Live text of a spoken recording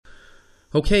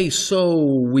Okay, so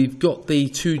we've got the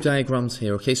two diagrams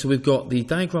here. Okay, so we've got the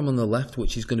diagram on the left,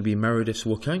 which is going to be Meredith's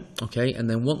workout. Okay, and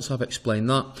then once I've explained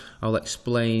that, I'll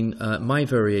explain my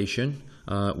variation,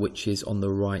 which is on the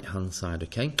right hand side.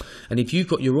 Okay, and if you've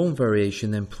got your own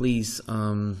variation, then please,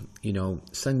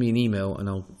 send me an email, and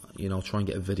I'll try and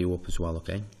get a video up as well.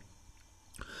 Okay.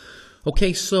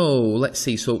 Okay, so let's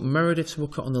see. So Meredith's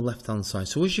workout on the left-hand side.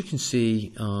 So as you can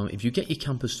see, if you get your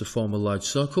campers to form a large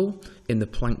circle in the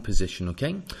plank position,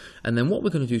 okay? And then what we're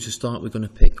going to do to start, we're going to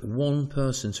pick one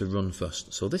person to run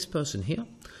first. So this person here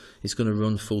is going to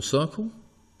run full circle.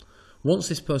 Once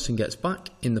this person gets back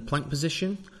in the plank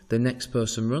position, the next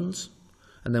person runs.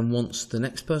 And then once the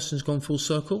next person's gone full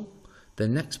circle, the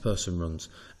next person runs.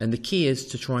 And the key is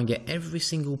to try and get every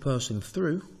single person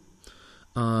through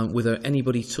without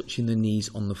anybody touching the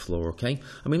knees on the floor, okay?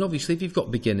 I mean, obviously, if you've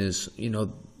got beginners,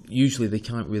 usually they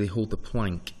can't really hold the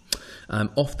plank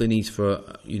off the knees for,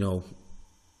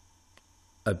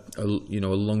 a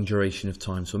long duration of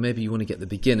time. So maybe you want to get the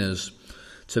beginners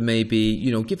to maybe,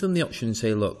 give them the option and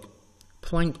say, look,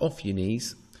 plank off your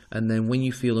knees, and then when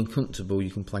you feel uncomfortable,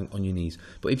 you can plank on your knees.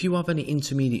 But if you have any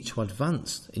intermediate to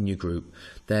advanced in your group,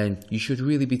 then you should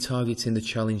really be targeting the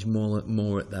challenge more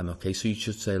at them, okay? So you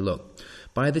should say, look,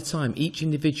 by the time each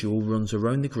individual runs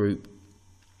around the group,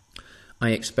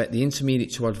 I expect the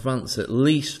intermediate to advance at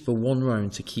least for one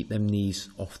round to keep them knees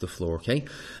off the floor, okay?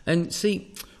 And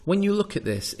see, when you look at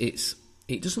this, it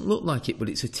doesn't look like it, but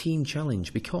it's a team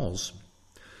challenge, because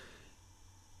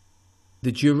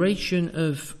the duration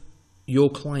of your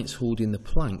clients holding the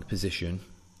plank position,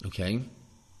 okay,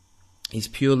 is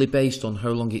purely based on how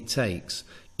long it takes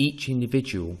each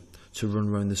individual to run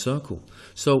around the circle.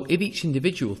 So if each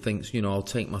individual thinks, I'll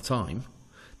take my time,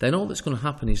 then all that's going to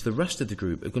happen is the rest of the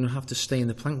group are going to have to stay in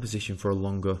the plank position for a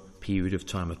longer period of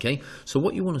time, okay? So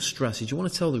what you want to stress is you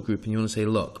want to tell the group, and you want to say,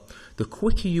 look, the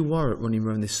quicker you are at running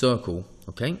around this circle,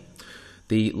 okay,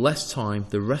 the less time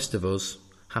the rest of us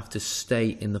have to stay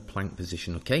in the plank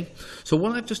position, okay? So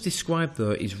what I've just described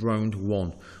there is round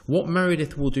one. What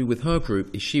Meredith will do with her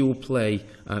group is she will play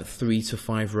 3 to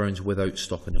 5 rounds without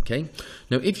stopping, okay?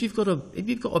 Now, if you've got a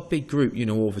big group,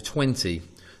 over 20,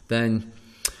 then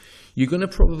you're going to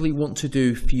probably want to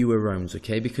do fewer rounds,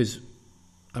 okay? Because,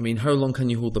 I mean, how long can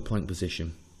you hold the plank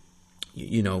position?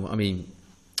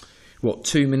 What,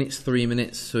 2 minutes, 3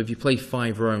 minutes? So if you play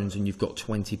 5 rounds and you've got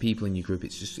 20 people in your group,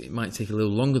 it might take a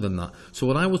little longer than that. So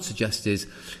what I would suggest is,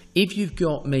 if you've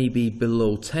got maybe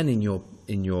below 10 in your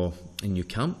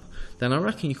camp, then I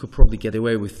reckon you could probably get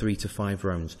away with 3 to 5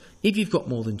 rounds. If you've got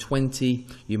more than 20,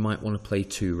 you might want to play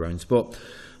 2 rounds. But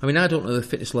I mean, I don't know the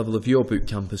fitness level of your boot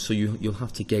campers, so you'll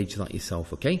have to gauge that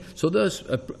yourself, okay? So there's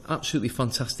an absolutely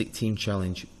fantastic team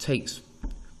challenge. Takes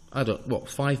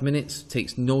 5 minutes,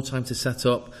 takes no time to set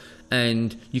up.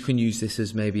 And you can use this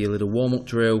as maybe a little warm-up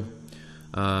drill,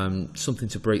 something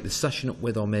to break the session up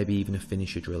with, or maybe even a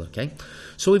finisher drill, okay?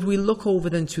 So if we look over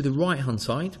then to the right-hand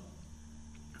side,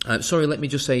 sorry, let me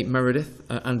just say, Meredith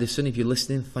Anderson, if you're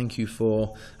listening, thank you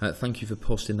for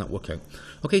posting that workout.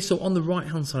 Okay, so on the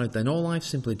right-hand side then, all I've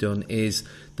simply done is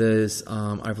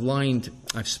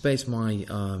I've spaced my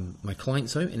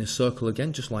clients out in a circle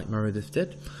again, just like Meredith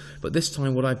did. But this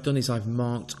time what I've done is I've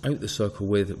marked out the circle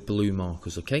with blue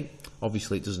markers, okay?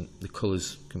 Obviously the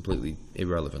colour's completely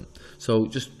irrelevant. So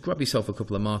just grab yourself a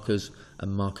couple of markers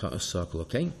and mark out a circle,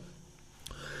 okay?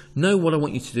 Now what I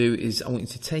want you to do is I want you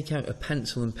to take out a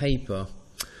pencil and paper,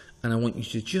 and I want you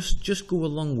to just go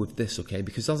along with this, okay?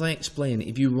 Because as I explain,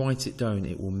 if you write it down,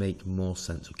 it will make more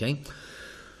sense, okay?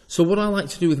 So what I like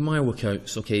to do with my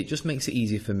workouts, okay, it just makes it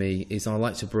easier for me, is I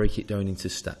like to break it down into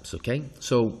steps, okay?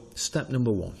 So step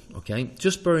number 1, okay?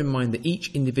 Just bear in mind that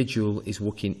each individual is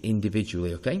working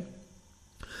individually, okay?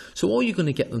 So all you're going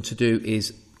to get them to do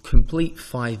is complete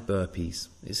 5 burpees.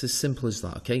 It's as simple as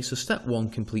that, okay? So step 1,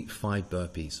 complete 5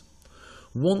 burpees.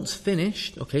 Once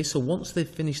finished, okay, so once they've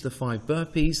finished the 5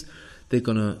 burpees, they're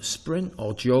going to sprint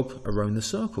or jog around the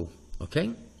circle,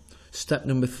 okay? Step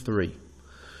number 3.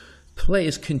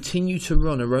 Players continue to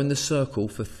run around the circle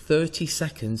for 30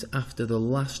 seconds after the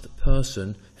last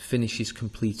person finishes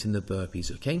completing the burpees,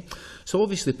 okay? So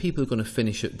obviously people are going to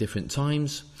finish at different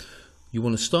times. You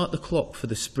want to start the clock for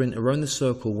the sprint around the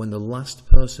circle when the last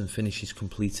person finishes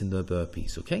completing their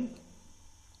burpees, okay?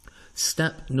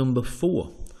 Step number 4.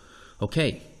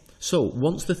 Okay, so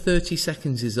once the 30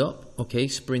 seconds is up, okay,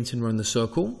 sprinting around the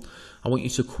circle, I want you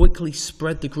to quickly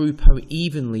spread the group out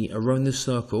evenly around the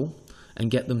circle and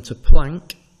get them to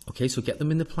plank, okay, so get them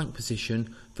in the plank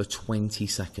position for 20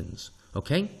 seconds,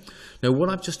 okay? Now what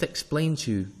I've just explained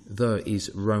to you there is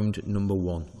round number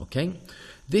 1, okay?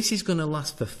 This is going to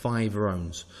last for 5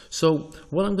 rounds. So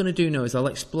what I'm going to do now is I'll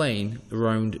explain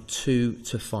round 2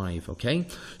 to 5, okay?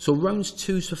 So rounds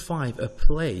 2 to 5 are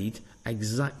played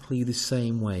exactly the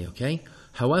same way, okay?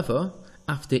 However,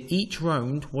 after each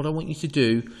round, what I want you to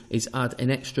do is add an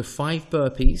extra 5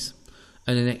 burpees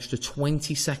and an extra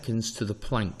 20 seconds to the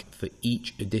plank for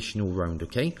each additional round,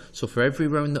 okay? So for every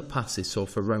round that passes, so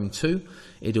for round 2,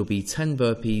 it'll be 10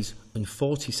 burpees and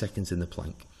 40 seconds in the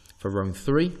plank. For round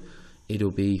 3,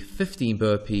 it'll be 15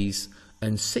 burpees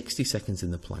and 60 seconds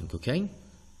in the plank, okay?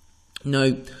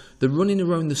 Now, the running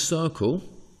around the circle,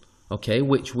 okay,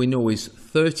 which we know is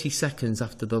 30 seconds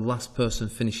after the last person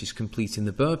finishes completing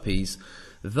the burpees,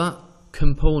 that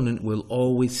component will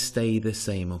always stay the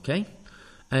same, okay?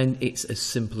 And it's as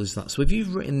simple as that. So if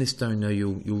you've written this down now,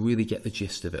 you'll really get the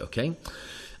gist of it, okay?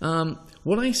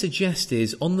 What I suggest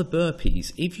is, on the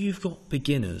burpees, if you've got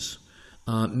beginners,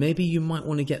 maybe you might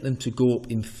want to get them to go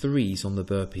up in 3s on the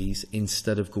burpees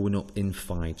instead of going up in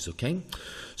 5s, okay?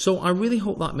 So I really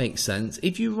hope that makes sense.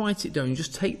 If you write it down,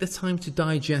 just take the time to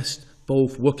digest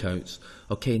both workouts,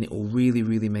 okay, and it will really,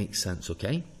 really make sense,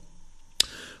 okay?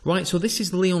 Right, so this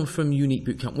is Leon from Unique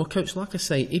Bootcamp Workouts. Like I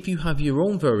say, if you have your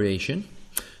own variation,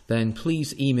 then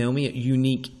please email me at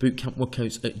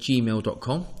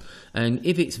uniquebootcampworkouts@gmail.com. And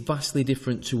if it's vastly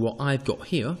different to what I've got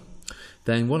here,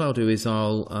 then what I'll do is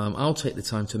I'll take the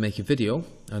time to make a video,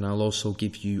 and I'll also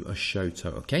give you a shout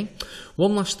out, okay?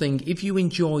 One last thing, if you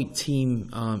enjoy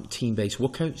team-based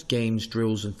workouts, games,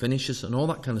 drills and finishes and all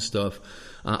that kind of stuff,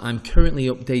 I'm currently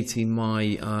updating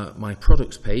my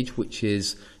products page, which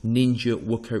is Ninja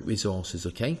Workout Resources,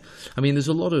 okay? I mean, there's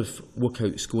a lot of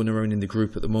workouts going around in the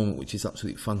group at the moment, which is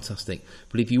absolutely fantastic.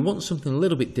 But if you want something a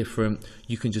little bit different,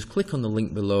 you can just click on the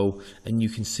link below and you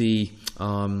can see,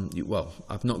 well,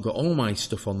 I've not got all my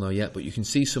stuff on there yet, but you can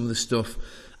see some of the stuff,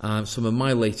 some of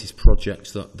my latest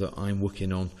projects that I'm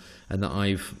working on and that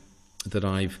I've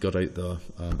got out there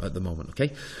at the moment,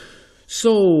 okay?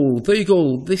 So there you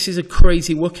go. This is a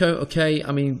crazy workout, okay?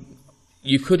 I mean,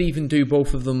 you could even do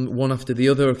both of them one after the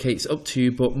other, okay? It's up to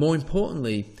you, but more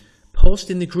importantly,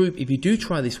 post in the group if you do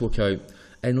try this workout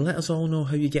and let us all know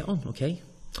how you get on, okay?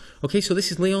 Okay, so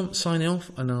this is Leon signing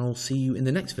off, and I'll see you in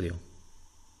the next video.